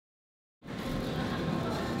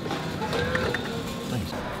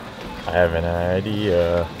I have an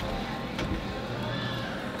idea.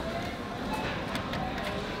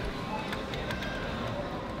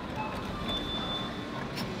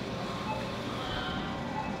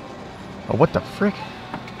 Oh, what the frick?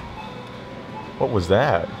 What was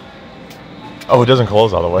that? Oh, it doesn't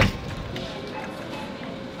close all the way.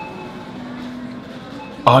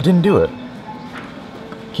 Oh, it didn't do it.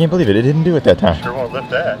 Can't believe it. It didn't do it that time. Sure won't lift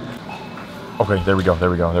that. Okay, there we go.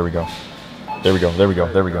 There we go. There we go. There we go. There we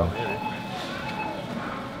go. There we go.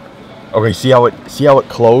 Okay, see how it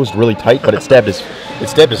closed really tight, but it stabbed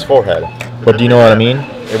his forehead. But do you know what I mean?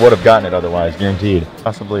 It would have gotten it otherwise, guaranteed.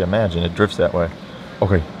 Possibly imagine it drifts that way.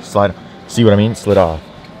 Okay, slide. See what I mean? Slid off.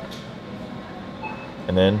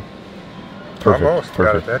 And then perfect. Almost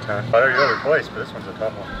perfect. got it that time. I thought you got replaced, but this one's a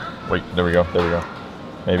tough one. Wait, there we go. There we go.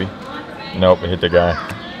 Maybe. Nope, it hit the guy.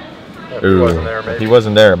 Yeah, if he wasn't there, maybe. If he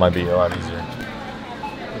wasn't there, it might be a lot easier.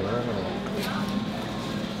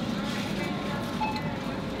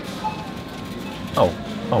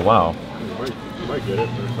 Oh wow. You might get it,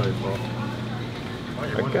 but it's like,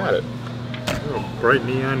 well, I got it. Bright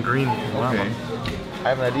neon green llama. Okay. I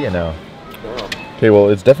have an idea now. Wow. Okay, well,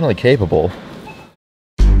 it's definitely capable.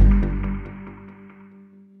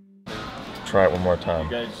 Try it one more time.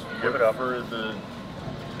 You guys Give it up for the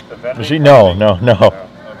vending Machine? No.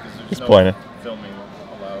 He's Just pointing. filming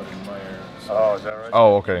allowed in Meijer. So Oh, is that right?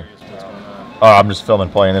 Oh, okay. what's going on? Oh, I'm just filming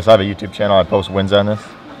playing this. I have a YouTube channel. I post wins on this.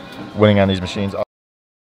 Winning on these machines.